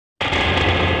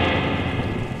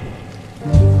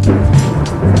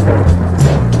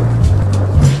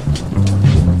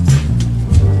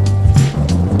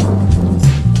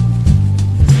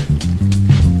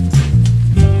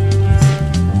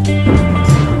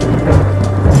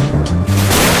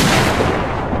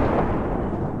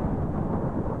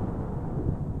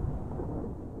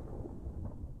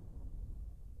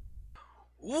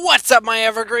What's up, my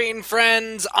evergreen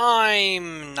friends?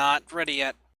 I'm not ready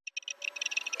yet.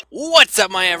 What's up,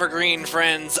 my evergreen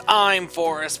friends? I'm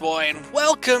Forest Boy, and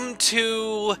welcome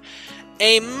to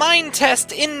a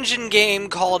Minetest engine game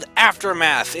called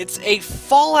Aftermath. It's a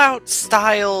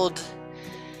Fallout-styled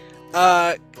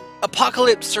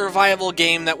apocalypse survival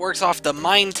game that works off the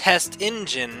Minetest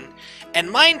engine. And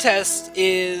Minetest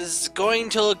is going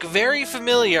to look very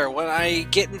familiar when I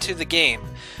get into the game.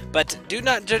 But do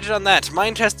not judge it on that.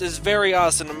 Minetest is very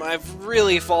awesome. I've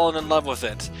really fallen in love with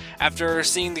it. After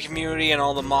seeing the community and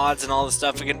all the mods and all the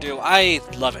stuff we can do, I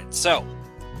love it. So,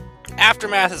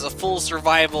 Aftermath is a full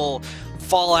survival,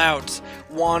 Fallout,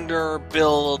 wander,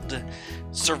 build,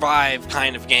 survive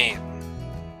kind of game.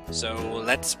 So,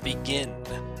 let's begin.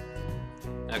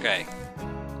 Okay.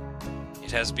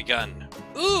 It has begun.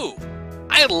 Ooh!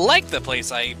 I like the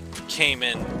place I came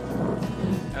in.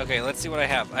 Okay, let's see what I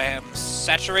have. I am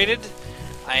saturated,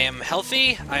 I am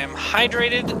healthy, I am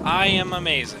hydrated, I am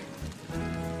amazing.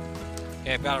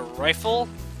 Okay, I've got a rifle.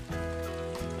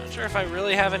 Not sure if I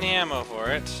really have any ammo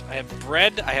for it. I have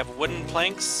bread, I have wooden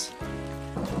planks,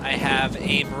 I have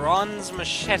a bronze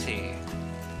machete.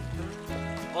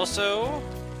 Also,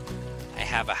 I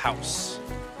have a house.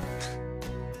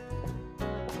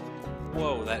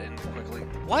 Whoa, that ended quickly.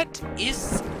 What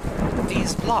is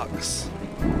these blocks?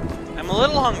 I'm a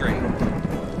little hungry.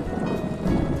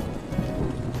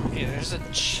 Okay, there's a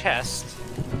chest.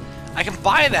 I can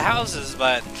buy the houses,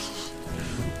 but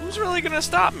who's really gonna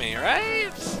stop me,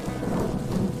 right?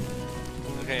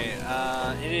 Okay,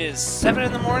 it is 7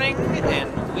 in the morning,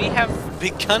 and we have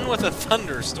begun with a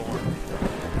thunderstorm.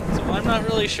 So I'm not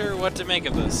really sure what to make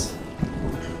of this.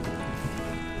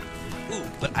 Ooh,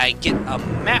 but I get a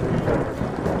map.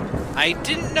 I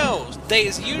didn't know.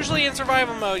 Usually in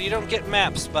survival mode you don't get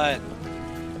maps, but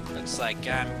looks like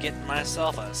I'm getting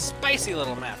myself a spicy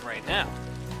little map right now.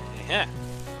 Yeah.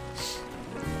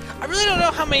 I really don't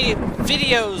know how many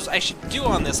videos I should do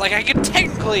on this. Like, I could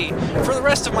technically, for the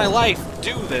rest of my life,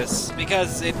 do this,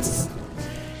 because it's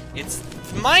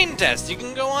Minetest. You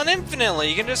can go on infinitely.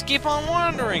 You can just keep on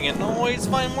wandering and always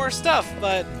find more stuff,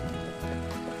 but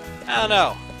I don't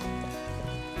know.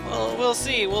 Well, we'll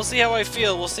see. We'll see how I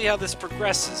feel. We'll see how this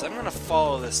progresses. I'm gonna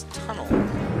follow this tunnel.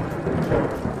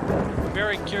 I'm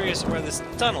very curious where this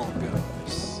tunnel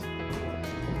goes.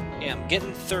 Yeah, I'm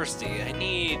getting thirsty. I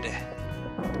need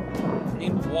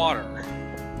water.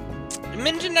 I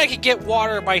mentioned I could get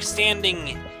water by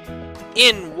standing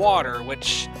in water,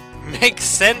 which makes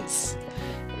sense.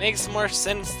 Makes more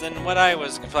sense than what I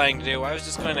was planning to do. I was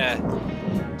just going to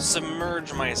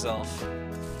submerge myself.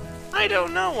 I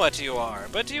don't know what you are,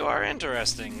 but you are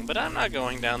interesting. But I'm not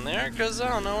going down there, because I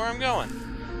don't know where I'm going.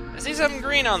 I see something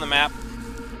green on the map.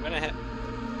 I'm gonna take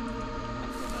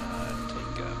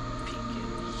a peek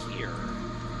in here.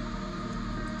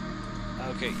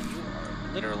 Okay, you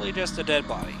are literally just a dead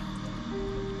body.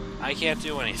 I can't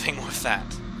do anything with that.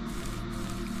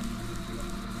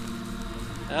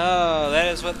 Oh, that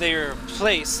is what they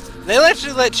replaced. They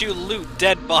actually let you loot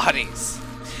dead bodies.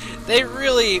 They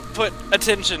really put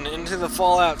attention into the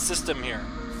Fallout system here.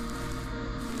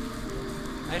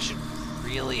 I should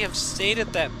really have stayed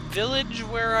at that village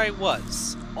where I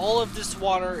was. All of this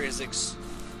water is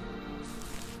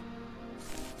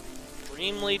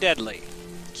extremely deadly.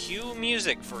 Cue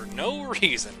music for no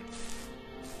reason.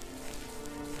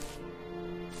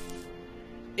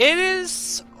 It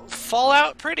is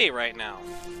Fallout pretty right now.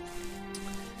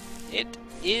 It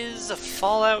is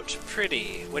Fallout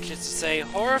pretty, which is to say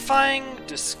horrifying,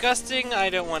 disgusting. I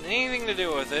don't want anything to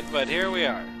do with it, but here we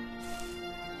are.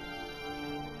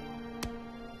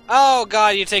 Oh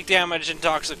god, you take damage in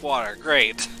toxic water.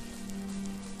 Great.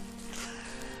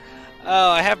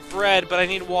 Oh, I have bread, but I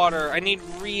need water. I need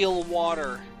real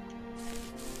water.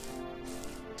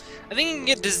 I think you can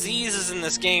get diseases in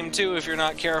this game too if you're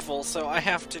not careful, so I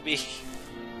have to be...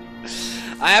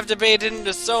 I have to pay attention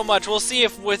to so much. We'll see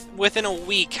if within a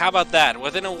week, how about that?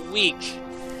 Within a week,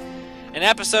 an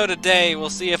episode a day,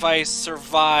 we'll see if I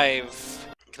survive.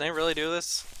 Can I really do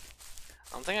this?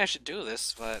 I don't think I should do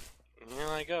this, but here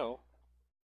I go.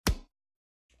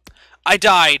 I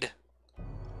died!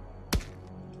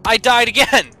 I died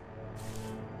again!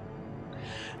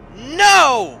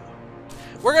 No!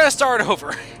 We're gonna start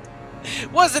over.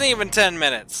 It wasn't even 10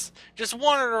 minutes. Just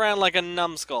wandered around like a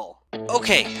numbskull.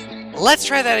 Okay, let's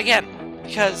try that again,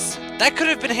 because that could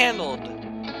have been handled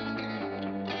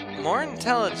more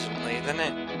intelligently than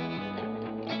it...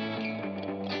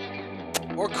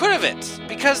 Or could have it,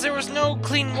 because there was no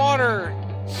clean water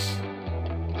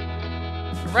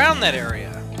around that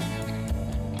area.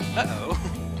 Uh-oh.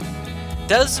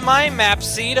 Does my map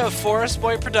seed of Forest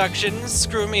Boy Productions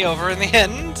screw me over in the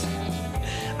end?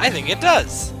 I think it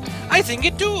does. I think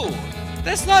it do.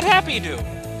 That's not happy do.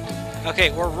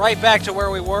 Okay, we're right back to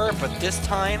where we were, but this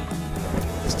time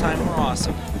we're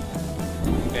awesome.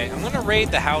 Okay, I'm gonna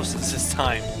raid the houses this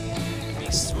time.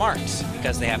 Be smart,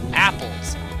 because they have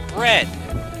apples, bread,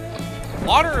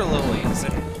 water lilies,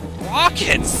 and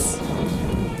rockets,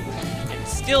 and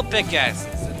steel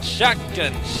pickaxes, and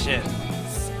shotgun shit.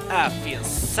 I feel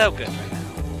so good right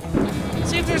now.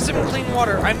 See if there's some clean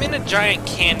water. I'm in a giant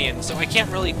canyon, so I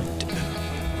can't really...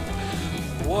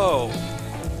 Whoa.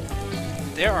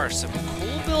 There are some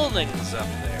cool buildings up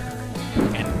there,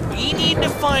 and we need to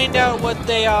find out what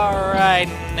they are right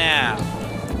now.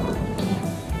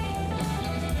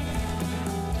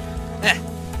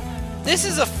 This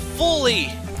is a fully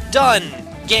done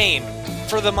game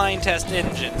for the Minetest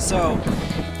engine, so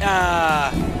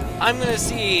I'm gonna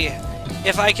see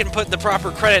if I can put the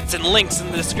proper credits and links in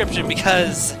the description,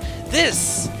 because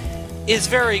this is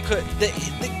very good. The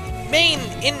main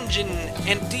engine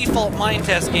and default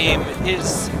Minetest game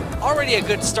is already a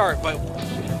good start, but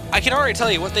I can already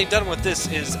tell you what they've done with this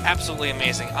is absolutely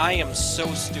amazing. I am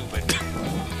so stupid.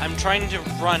 I'm trying to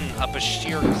run up a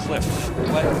sheer cliff.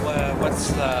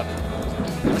 What's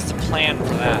the plan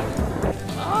for that?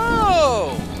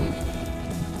 Oh!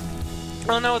 I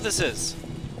don't know what this is.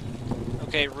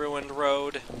 Okay, ruined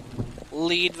road.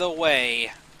 Lead the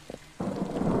way.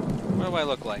 What do I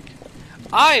look like?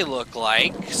 I look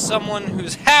like someone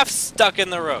who's half stuck in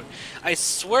the road. I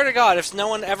swear to God, if no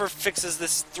one ever fixes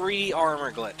this 3D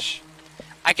armor glitch.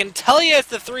 I can tell you it's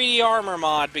the 3D armor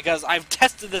mod because I've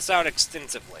tested this out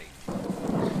extensively.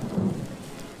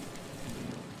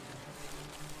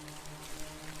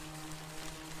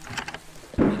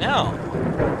 You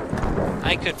know,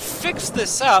 I could fix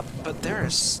this up, but there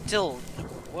is still...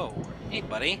 Whoa. Hey,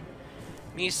 buddy.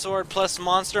 Me sword plus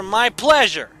monster, my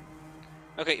pleasure!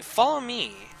 Okay, follow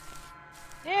me.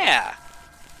 Yeah.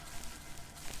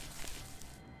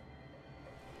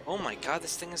 Oh my God,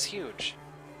 this thing is huge.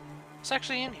 What's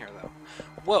actually in here, though?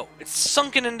 Whoa, it's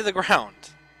sunken into the ground.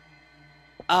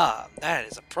 Ah, that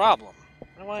is a problem.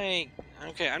 How do I...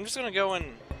 Okay, I'm just gonna go and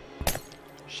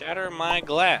shatter my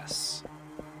glass.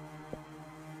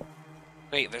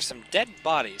 Wait, there's some dead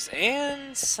bodies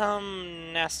and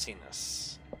some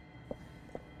nastiness.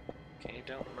 Okay,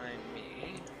 don't mind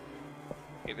me.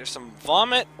 Okay, there's some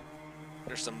vomit.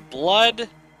 There's some blood.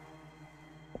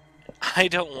 I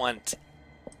don't want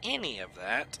any of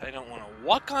that. I don't want to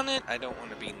walk on it. I don't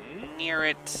want to be near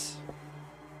it.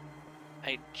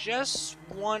 I just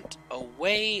want a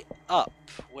way up,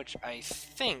 which I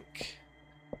think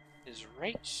is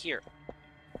right here.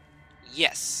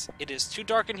 Yes, it is too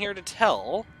dark in here to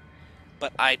tell,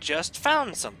 but I just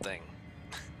found something.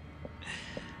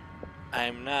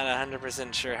 I'm not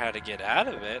 100% sure how to get out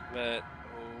of it, but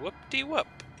whoop-de-whoop.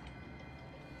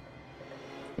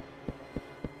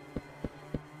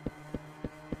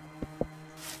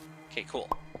 Okay, cool.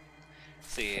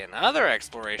 See, in other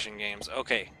exploration games...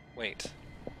 Okay, wait.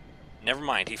 Never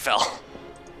mind, he fell.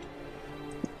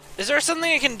 Is there something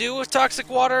I can do with toxic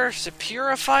water to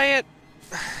purify it?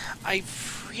 I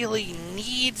really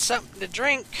need something to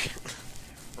drink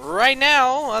right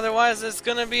now, otherwise it's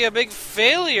gonna be a big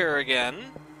failure again.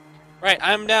 Right,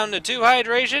 I'm down to 2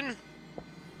 hydration,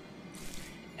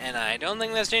 and I don't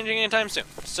think that's changing anytime soon.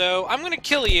 So I'm gonna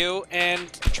kill you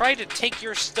and try to take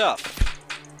your stuff.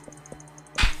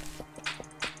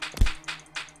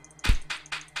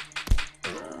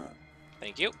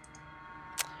 Thank you.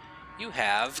 You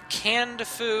have canned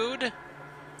food,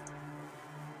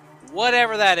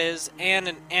 whatever that is, and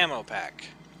an ammo pack.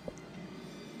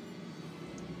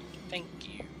 Thank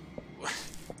you.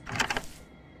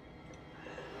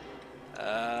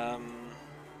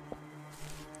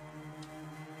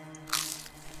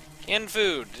 Canned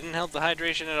food didn't help the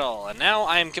hydration at all, and now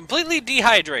I am completely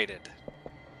dehydrated.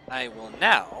 I will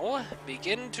now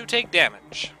begin to take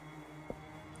damage.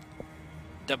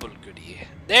 Double goodie.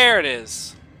 There it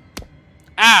is.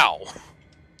 Ow!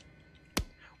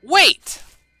 Wait!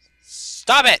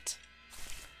 Stop it!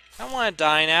 I don't want to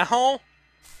die now.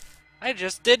 I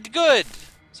just did good.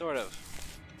 Sort of.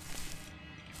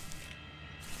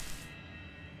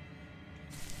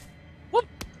 Whoop!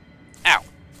 Ow.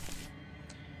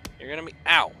 You're gonna be...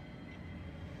 Ow.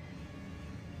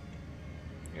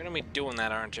 You're gonna be doing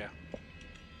that, aren't you?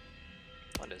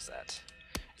 What is that?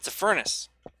 It's a furnace.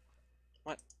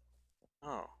 What?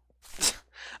 Oh.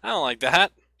 I don't like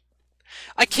that.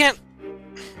 I can't...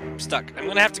 I'm stuck. I'm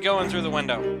gonna have to go in through the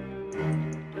window.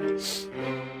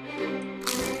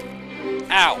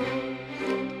 Ow.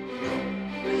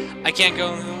 I can't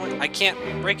go in the window. I can't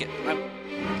break it.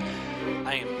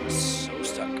 I am so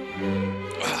stuck.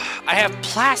 I have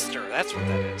plaster. That's what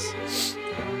that is.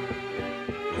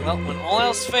 Well, when all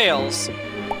else fails,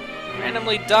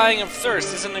 randomly dying of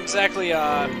thirst isn't exactly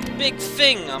a big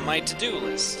thing on my to-do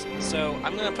list. So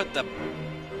I'm gonna put the...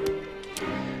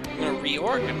 I'm gonna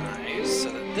reorganize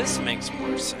so that this makes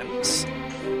more sense.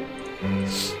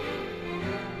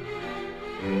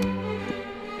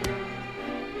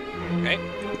 Okay.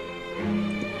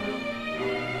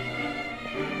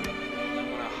 I'm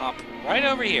gonna hop right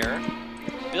over here,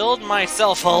 build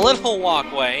myself a little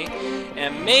walkway,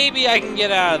 and maybe I can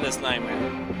get out of this nightmare.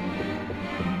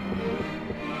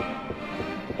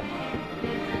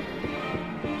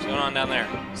 What's going on down there?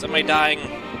 Somebody dying?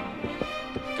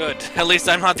 Good. At least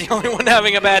I'm not the only one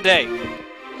having a bad day.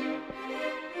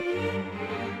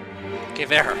 Okay,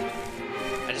 there.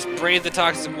 I just braved the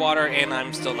toxic water, and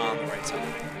I'm still not on the right side of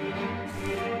it.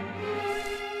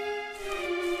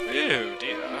 Ew,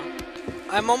 dear.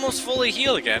 I'm almost fully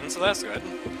healed again, so that's good.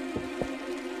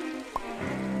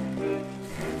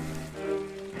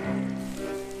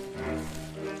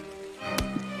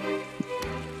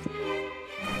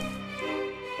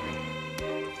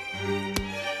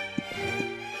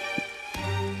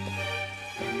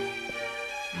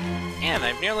 And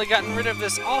I've nearly gotten rid of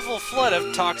this awful flood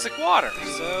of toxic water,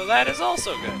 so that is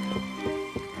also good.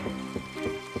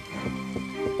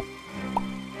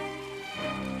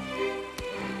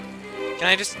 Can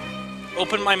I just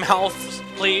open my mouth,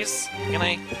 please? Can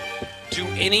I do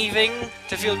anything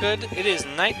to feel good? It is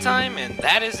nighttime, and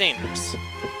that is dangerous.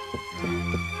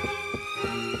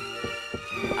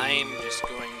 I'm just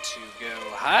going to go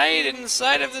hide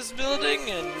inside of this building,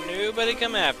 and nobody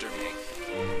come after me.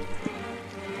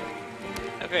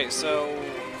 Okay, so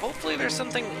hopefully there's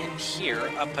something in here.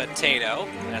 A potato.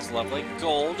 That's lovely.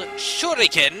 Gold.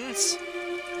 Shurikens.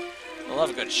 I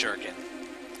love a good shuriken.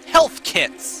 Health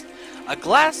kits. A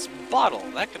glass bottle.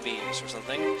 That could be used for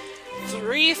something.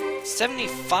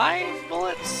 375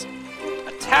 bullets.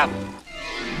 A tablet.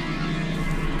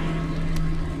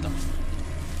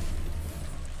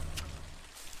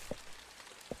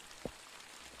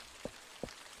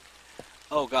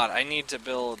 Oh god, I need to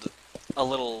build a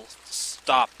little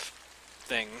stop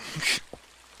thing.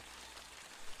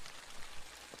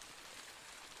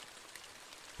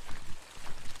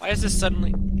 Why is this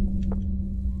suddenly...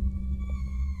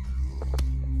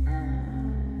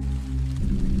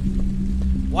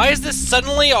 Why is this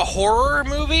suddenly a horror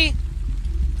movie?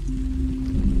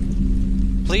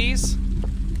 Please?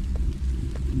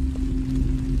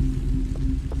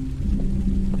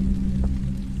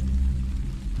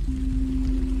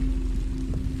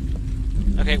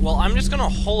 Okay, well, I'm just gonna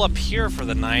hole up here for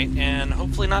the night and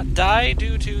hopefully not die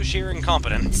due to sheer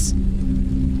incompetence.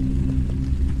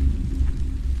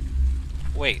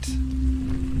 Wait.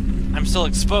 I'm still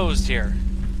exposed here.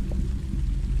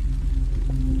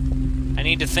 I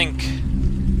need to think.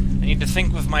 I need to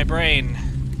think with my brain.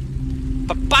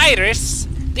 Papyrus!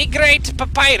 The great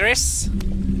papyrus!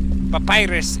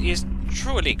 Papyrus is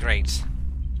truly great.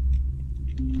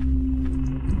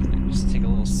 Just take a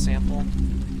little sample.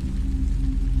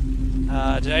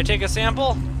 Did I take a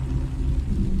sample?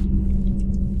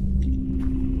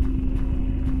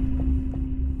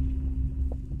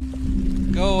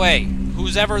 Go away.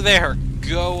 Who's ever there,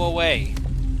 go away.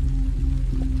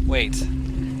 Wait.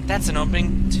 That's an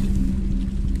opening to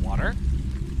water?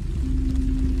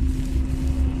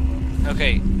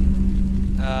 Okay.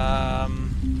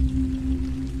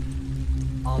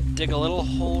 I'll dig a little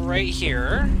hole right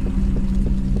here.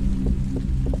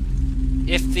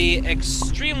 If the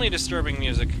extremely disturbing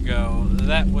music could go,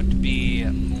 that would be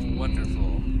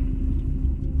wonderful.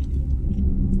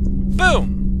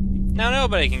 Boom! Now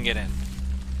nobody can get in.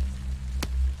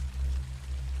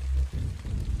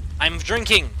 I'm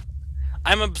drinking!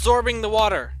 I'm absorbing the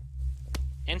water!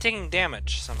 And taking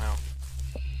damage, somehow.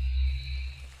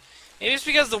 Maybe it's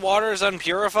because the water is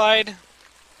unpurified?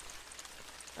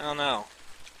 I don't know.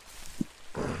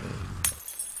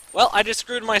 Well, I just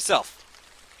screwed myself.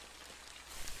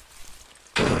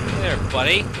 There,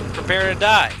 buddy. Prepare to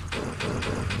die.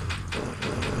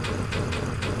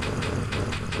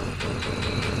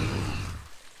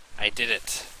 I did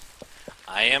it.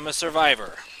 I am a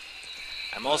survivor.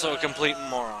 I'm also a complete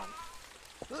moron.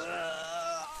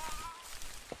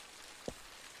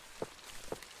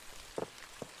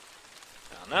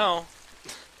 Oh no.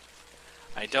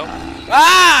 I don't...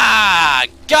 Ah!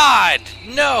 God!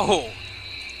 No!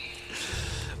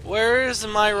 Where's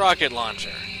my rocket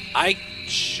launcher? I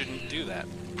shouldn't do that.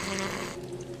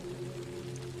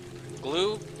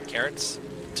 Glue, carrots,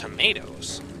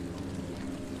 tomatoes.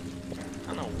 I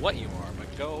don't know what you are, but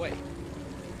Go away.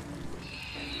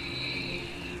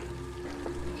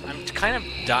 I'm kind of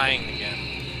dying again.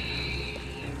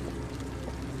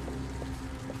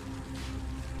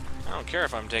 I don't care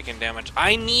if I'm taking damage.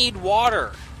 I need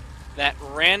water! That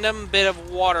random bit of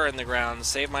water in the ground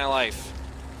saved my life.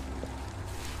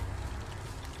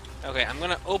 Okay, I'm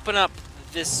gonna open up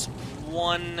this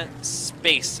one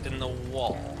space in the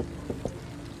wall.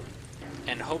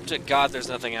 And hope to God there's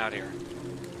nothing out here.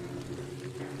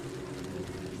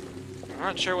 I'm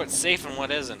not sure what's safe and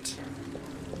what isn't.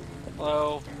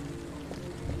 Hello?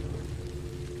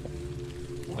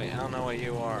 Wait, I don't know what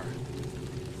you are.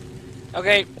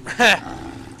 Okay.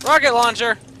 Rocket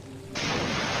launcher! I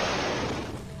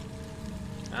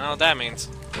don't know what that means.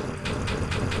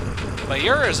 But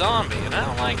you're a zombie, and I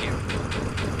don't like you.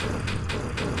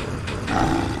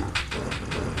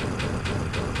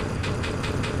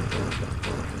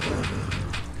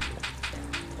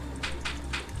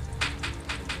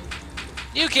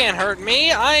 You can't hurt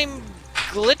me! I'm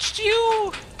glitched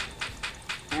you?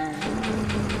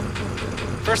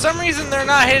 For some reason, they're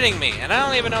not hitting me, and I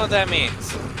don't even know what that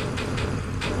means.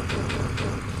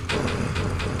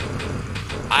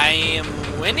 I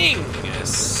am winning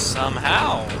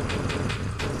somehow.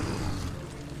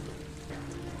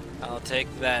 I'll take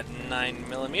that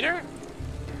 9mm.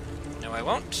 No, I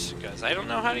won't, because I don't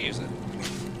know how to use it.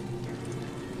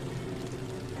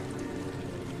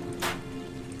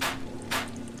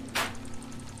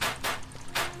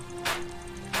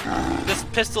 This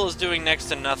pistol is doing next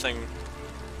to nothing.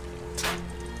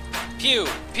 Pew,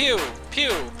 pew,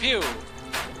 pew, pew.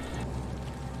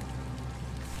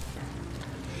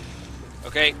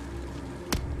 Okay.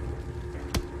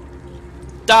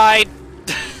 Died!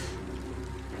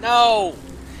 No!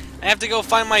 I have to go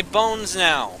find my bones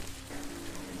now.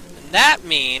 And that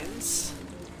means...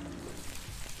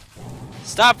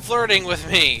 Stop flirting with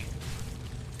me!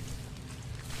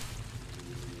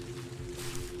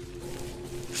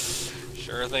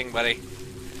 Sure thing, buddy.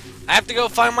 I have to go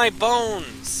find my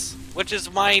bones, which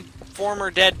is my former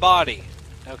dead body.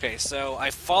 Okay, so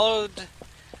I followed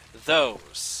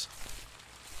those.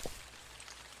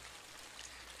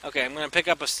 Okay, I'm gonna pick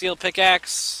up a steel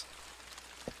pickaxe,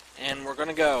 and we're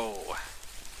gonna go.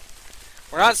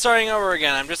 We're not starting over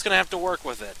again, I'm just gonna have to work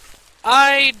with it.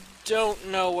 I don't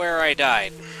know where I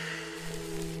died.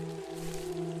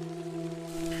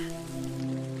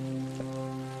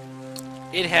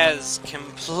 It has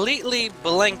completely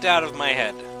blanked out of my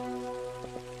head.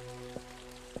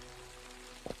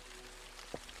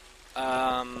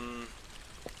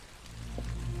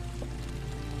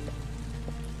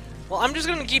 Well, I'm just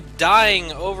gonna keep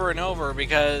dying over and over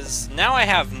because now I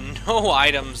have no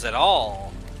items at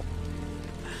all.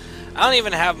 I don't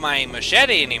even have my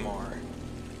machete anymore.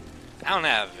 I don't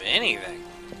have anything.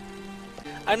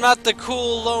 I'm not the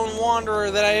cool lone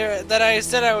wanderer that I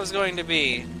said I was going to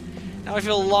be. Now I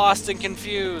feel lost and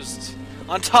confused.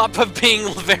 On top of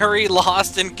being very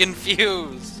lost and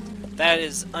confused. That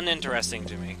is uninteresting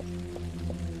to me.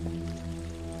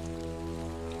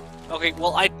 Okay,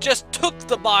 well, I just took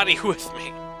the body with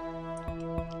me.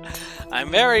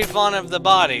 I'm very fond of the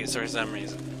bodies for some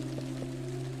reason.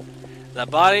 The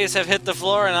bodies have hit the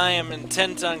floor and I am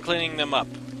intent on cleaning them up.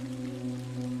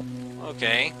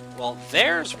 Okay, well,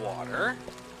 there's water.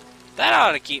 That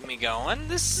ought to keep me going.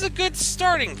 This is a good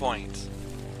starting point.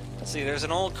 Let's see, there's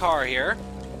an old car here.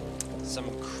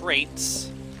 Some crates.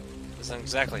 Doesn't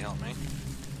exactly help me.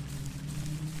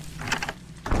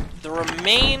 The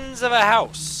remains of a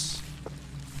house.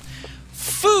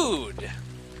 Food!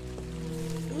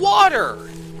 Water!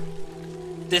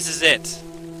 This is it.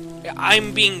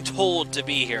 I'm being told to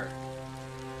be here.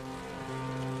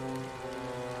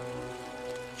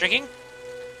 Drinking?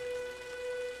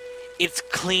 It's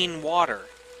clean water.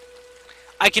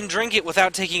 I can drink it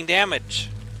without taking damage.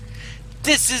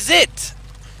 This is it!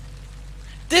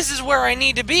 This is where I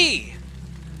need to be!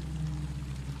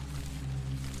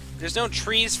 There's no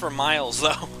trees for miles,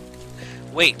 though.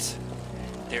 Wait.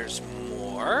 There's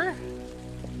more?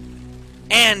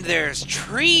 And there's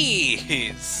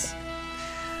trees!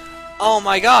 Oh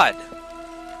my god!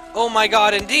 Oh my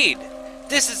god, indeed!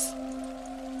 This is...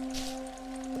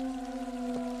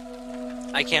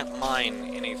 I can't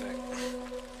mine anything.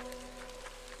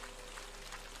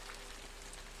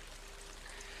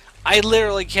 I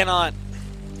literally cannot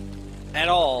at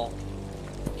all.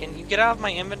 Can you get out of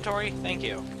my inventory? Thank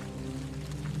you.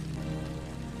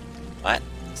 What?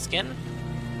 Skin?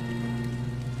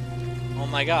 Oh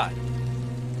my god.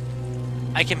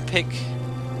 I can pick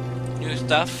new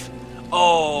stuff.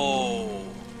 Oh!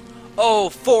 Oh,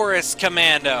 Forest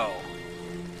Commando!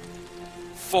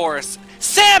 Forest...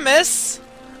 Samus!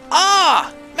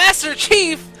 Ah! Master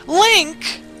Chief!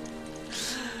 Link!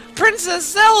 Princess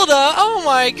Zelda! Oh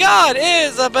my god, it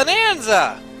is a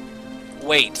bonanza!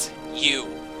 Wait, you.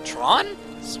 Tron?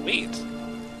 Sweet.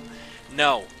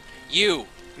 No. You.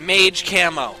 Mage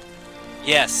Camo.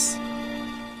 Yes.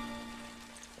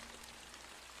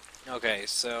 Okay,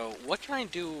 so what can I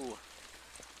do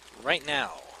right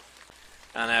now?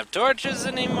 I don't have torches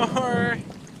anymore.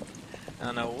 I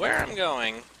don't know where I'm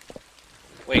going.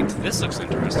 Wait, this looks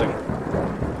interesting.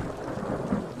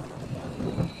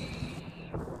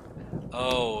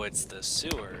 Oh, it's the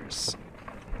sewers.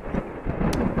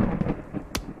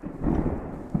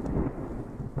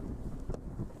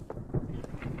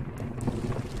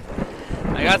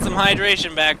 I got some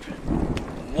hydration back.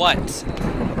 What?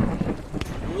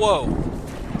 Whoa.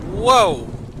 Whoa!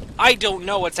 I don't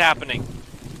know what's happening.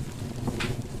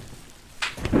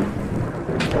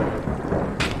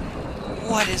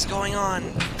 What is going on?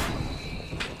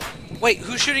 Wait,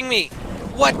 who's shooting me?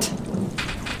 What?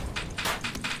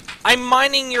 I'm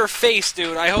mining your face,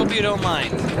 dude. I hope you don't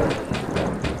mind.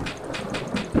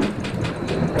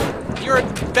 You're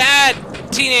a bad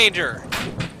teenager.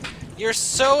 You're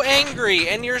so angry,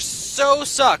 and you're so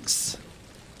sucks.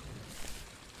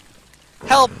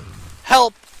 Help!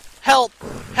 Help! Help!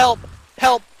 Help!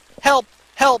 Help! Help!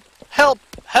 Help! Help!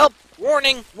 Help!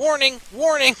 Warning! Warning!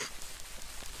 Warning!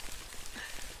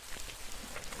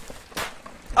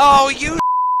 Oh, you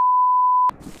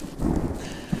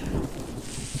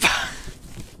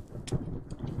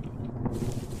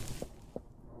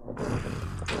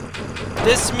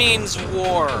This means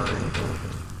war.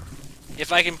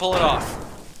 If I can pull it off.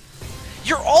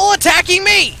 You're all attacking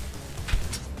me!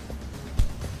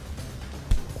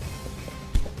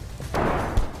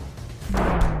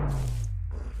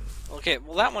 Okay,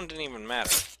 well that one didn't even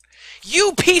matter.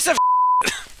 You piece of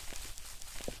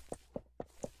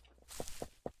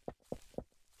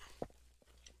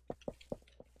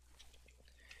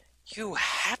You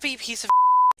happy piece of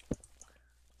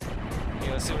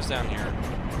Okay, let's see what's down here.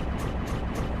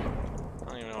 I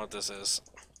don't even know what this is.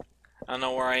 I don't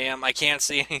know where I am. I can't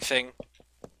see anything.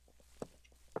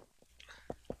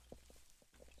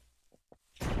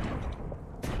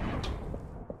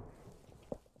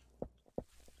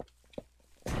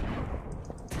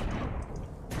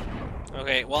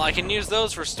 Okay, well I can use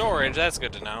those for storage. That's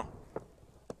good to know.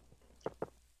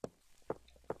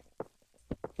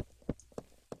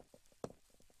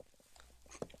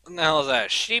 What the hell is that?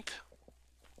 Sheep?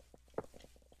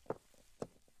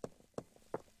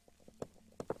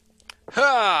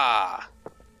 Ha!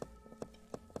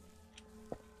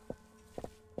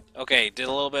 Okay, did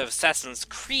a little bit of Assassin's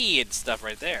Creed stuff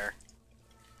right there.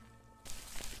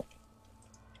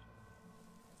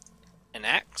 An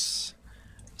axe.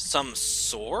 Some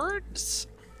swords?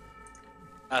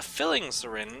 A filling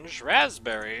syringe.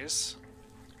 Raspberries.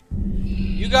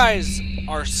 You guys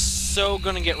are so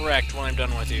gonna get wrecked when I'm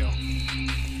done with you.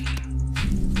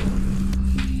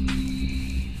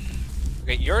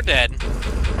 Okay, you're dead.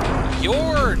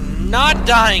 You're not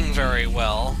dying very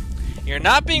well. You're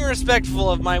not being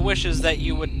respectful of my wishes that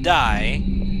you would die.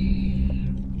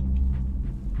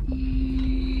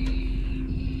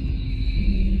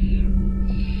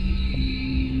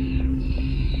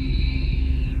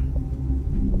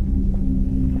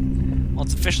 Well,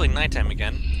 it's officially nighttime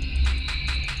again.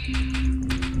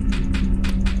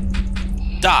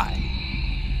 Die.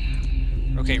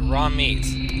 Okay, raw meat.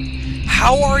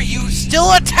 How are you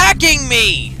still attacking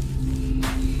me?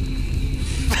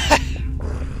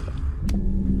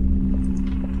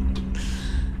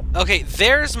 Okay,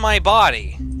 there's my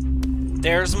body.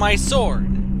 There's my sword.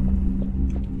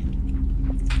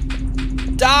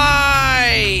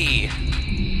 Die!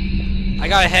 I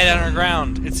gotta head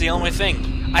underground. It's the only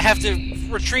thing. I have to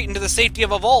retreat into the safety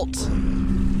of a vault.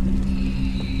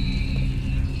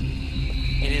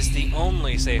 It is the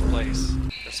only safe place.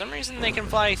 For some reason, they can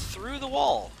fly through the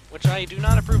wall, which I do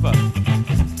not approve of.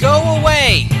 Go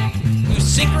away, you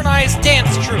synchronized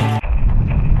dance troupe!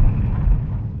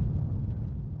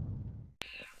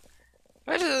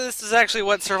 But this is actually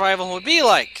what survival would be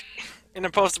like in a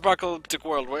post-apocalyptic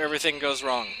world where everything goes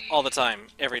wrong all the time,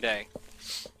 every day.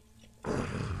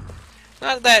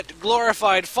 Not that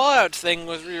glorified Fallout thing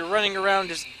where you're running around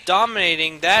just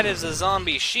dominating. That is a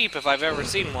zombie sheep if I've ever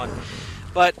seen one.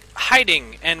 But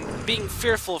hiding and being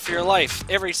fearful for your life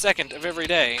every second of every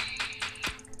day.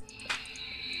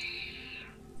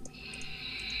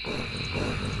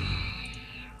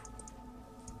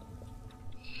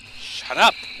 Shut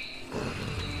up!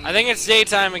 I think it's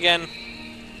daytime again.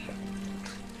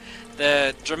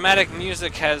 The dramatic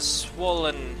music has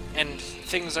swollen and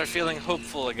things are feeling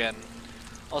hopeful again.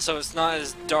 Also, it's not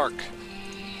as dark.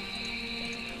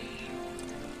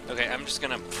 Okay, I'm just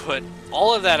gonna put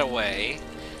all of that away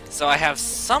so I have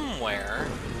somewhere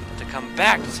to come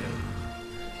back to.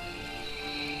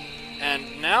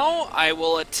 And now I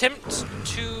will attempt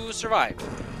to survive.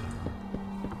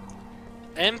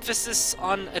 Emphasis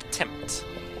on attempt.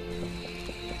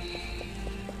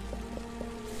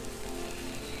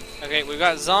 Okay, we've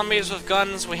got zombies with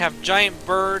guns, we have giant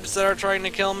birds that are trying to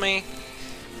kill me.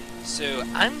 So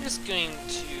I'm just going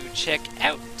to check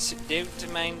out,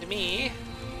 don't mind me.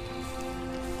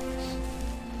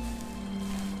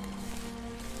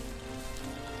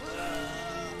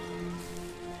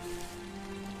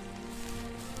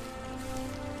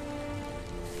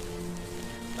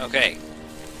 Okay.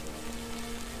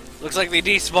 Looks like they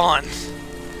despawned.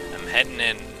 I'm heading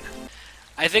in.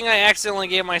 I think I accidentally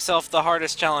gave myself the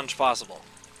hardest challenge possible.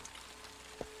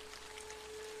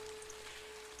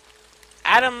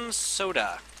 Atom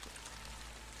soda.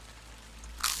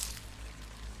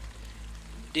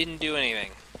 Didn't do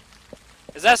anything.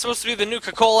 Is that supposed to be the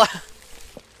Nuka-Cola?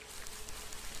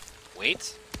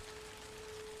 Wait.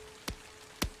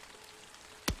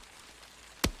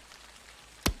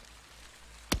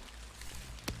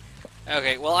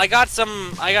 Okay, well I got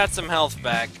some health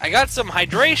back. I got some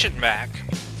hydration back.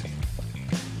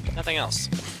 Nothing else.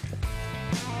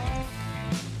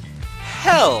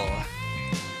 Hell.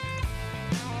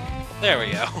 There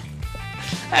we go.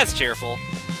 That's cheerful.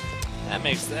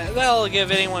 That'll give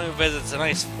anyone who visits a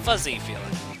nice fuzzy feeling.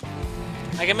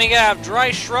 I can make it out of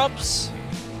dry shrubs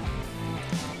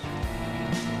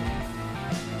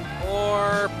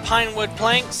or pine wood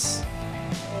planks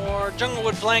or jungle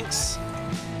wood planks.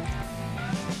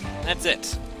 That's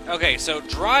it. Okay, so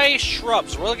dry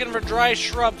shrubs. We're looking for dry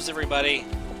shrubs, everybody.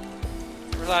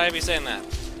 Never thought I'd be saying that.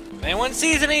 If anyone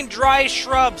sees any dry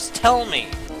shrubs, tell me.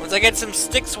 Once I get some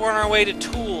sticks, we're on our way to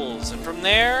tools. And from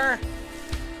there,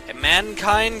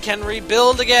 mankind can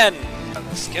rebuild again.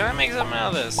 Can I make something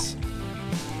out of this?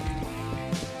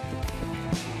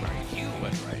 Are you a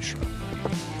dry shrub?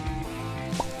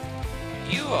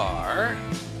 You are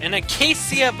an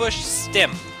acacia bush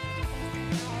stem.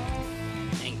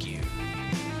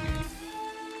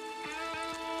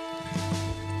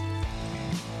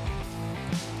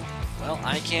 Well,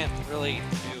 I can't really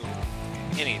do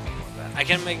anything with that. I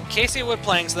can make acacia wood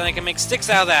planks, then I can make sticks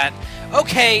out of that.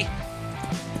 Okay!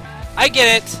 I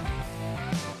get it!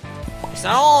 It's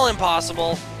not all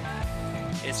impossible.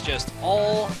 It's just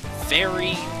all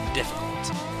very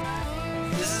difficult.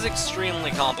 This is extremely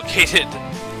complicated.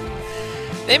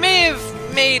 They may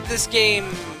have made this game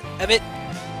a bit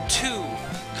too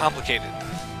complicated.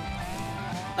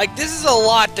 Like, this is a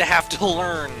lot to have to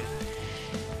learn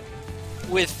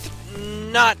with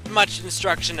not much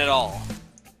instruction at all.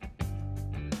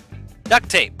 Duct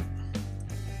tape.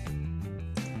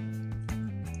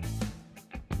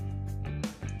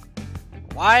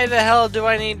 Why the hell do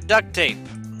I need duct tape?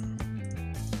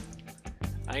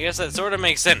 I guess that sort of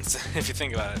makes sense if you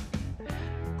think about it.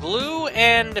 Glue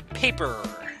and paper.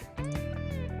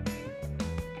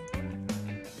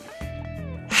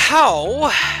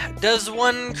 How does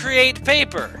one create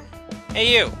paper?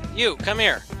 Hey you, come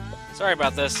here. Sorry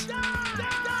about this.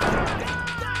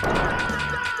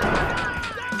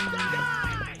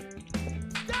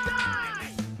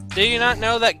 Do you not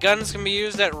know that guns can be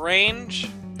used at range?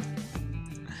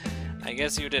 I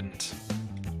guess you didn't.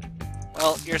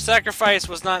 Well, your sacrifice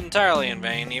was not entirely in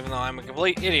vain, even though I'm a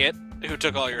complete idiot who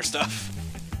took all your stuff.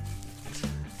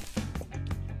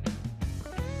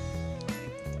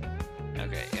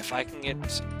 Okay, if I can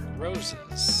get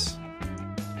roses,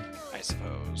 I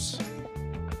suppose.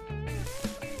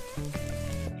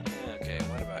 Okay,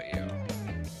 what about you?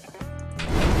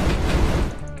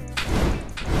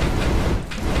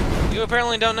 You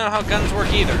apparently don't know how guns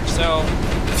work either, so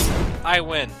I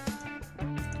win.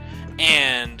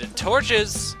 And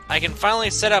torches, I can finally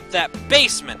set up that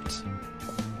basement.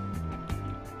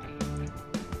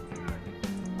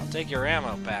 I'll take your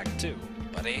ammo back too,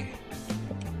 buddy.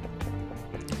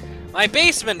 My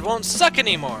basement won't suck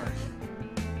anymore.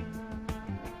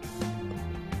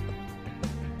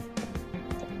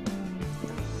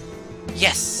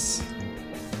 Yes!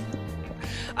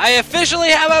 I officially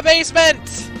have a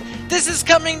basement! This is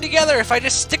coming together if I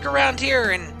just stick around here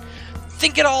and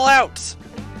think it all out.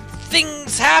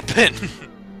 Things happen!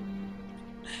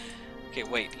 Okay,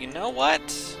 wait, you know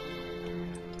what?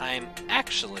 I'm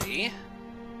actually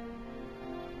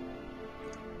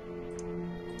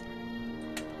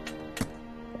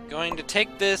going to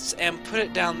take this and put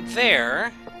it down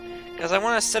there because I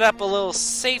want to set up a little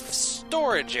safe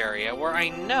storage area where I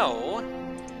know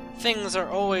things are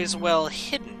always well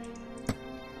hidden.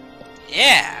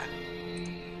 Yeah!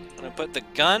 I'm gonna put the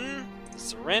gun, the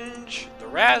syringe, the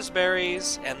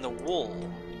raspberries, and the wool.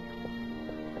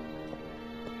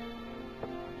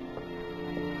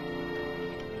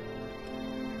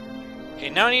 Okay,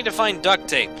 now I need to find duct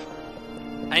tape.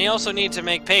 I also need to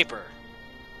make paper.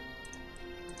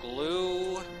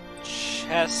 Glue,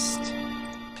 chest,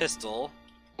 pistol,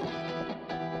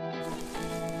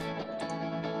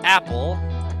 apple,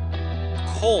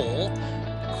 coal.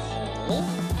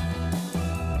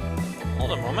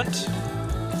 Hold a moment.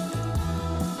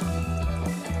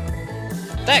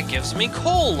 That gives me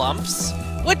coal lumps,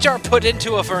 which are put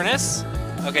into a furnace.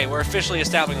 Okay, we're officially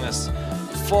establishing this.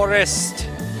 Forest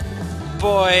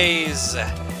Boys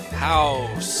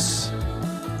house.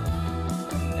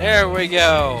 There we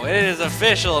go. It is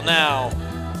official now.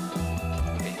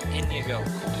 Okay, in you go,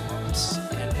 coal lumps.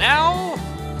 And now,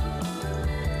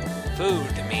 food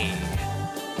to me.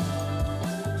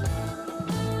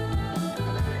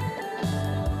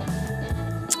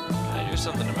 Can I do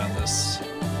something about this?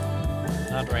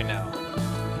 Not right now.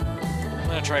 I'm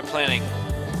gonna try planting.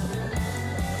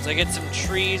 Once I get some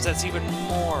trees, that's even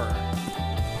more.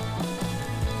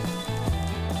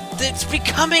 It's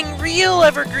becoming real,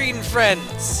 Evergreen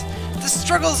friends! The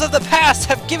struggles of the past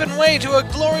have given way to a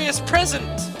glorious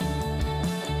present!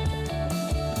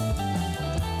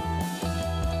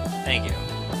 Thank you.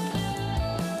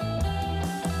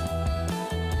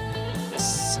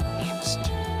 This needs to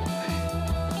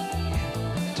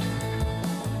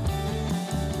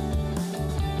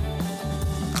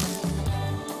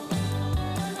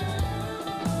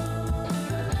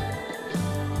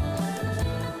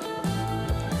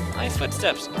My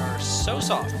footsteps are so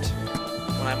soft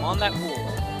when I'm on that wool.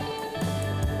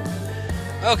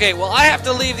 Okay, well I have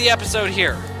to leave the episode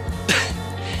here.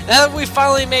 Now that we've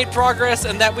finally made progress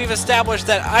and that we've established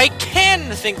that I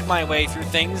can think my way through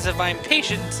things if I'm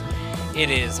patient,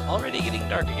 it is already getting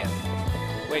dark again.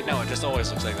 Wait, no, it just always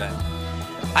looks like that.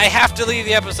 I have to leave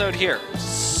the episode here.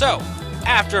 So,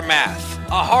 Aftermath,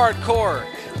 a hardcore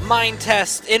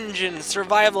Minetest engine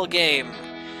survival game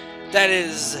that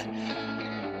is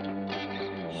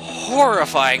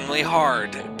horrifyingly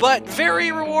hard, but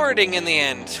very rewarding in the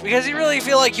end, because you really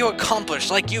feel like you accomplished,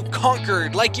 like you've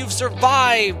conquered, like you've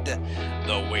survived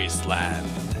the wasteland.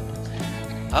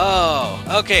 Oh,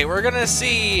 okay, we're gonna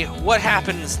see what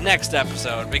happens next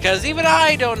episode, because even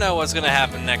I don't know what's gonna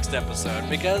happen next episode,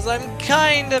 because I'm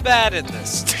kinda bad at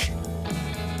this.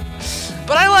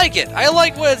 But I like it. I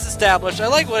like what it's established. I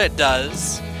like what it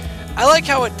does. I like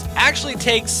how it actually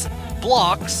takes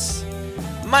blocks,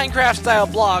 Minecraft-style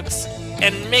blocks,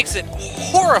 and makes it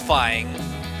horrifying.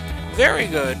 Very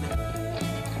good.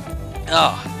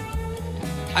 Oh,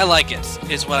 I like it,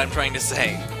 is what I'm trying to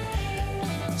say.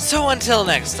 So until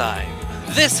next time,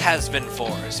 this has been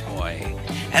Forest Boy,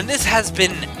 and this has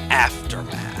been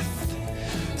Aftermath.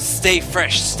 Stay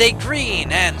fresh, stay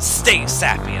green, and stay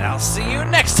sappy, and I'll see you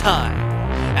next time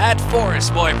at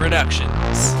Forest Boy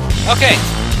Productions. Okay.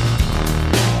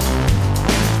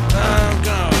 I'm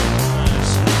gonna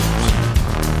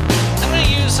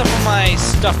use some of my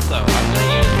stuff though. I'm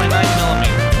gonna use my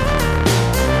 9mm.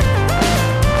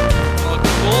 Gonna look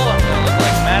cool. I'm gonna look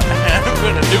like Madman. I'm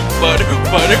gonna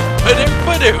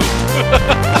do-ba-doo-ba-doo-ba-doo-ba-doo.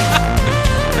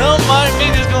 Don't mind me,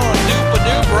 just gonna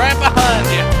doop-a-doop right behind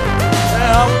you.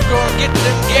 Now we're gonna get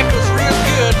them geckos real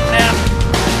good now.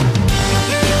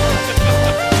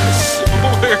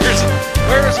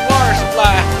 Where's the water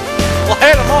supply? We'll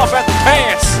head them off at the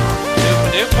pass.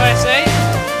 Doop-a-doop, I say.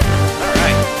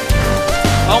 Alright.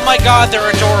 Oh my god, they're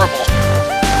adorable.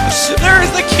 They're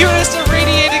the cutest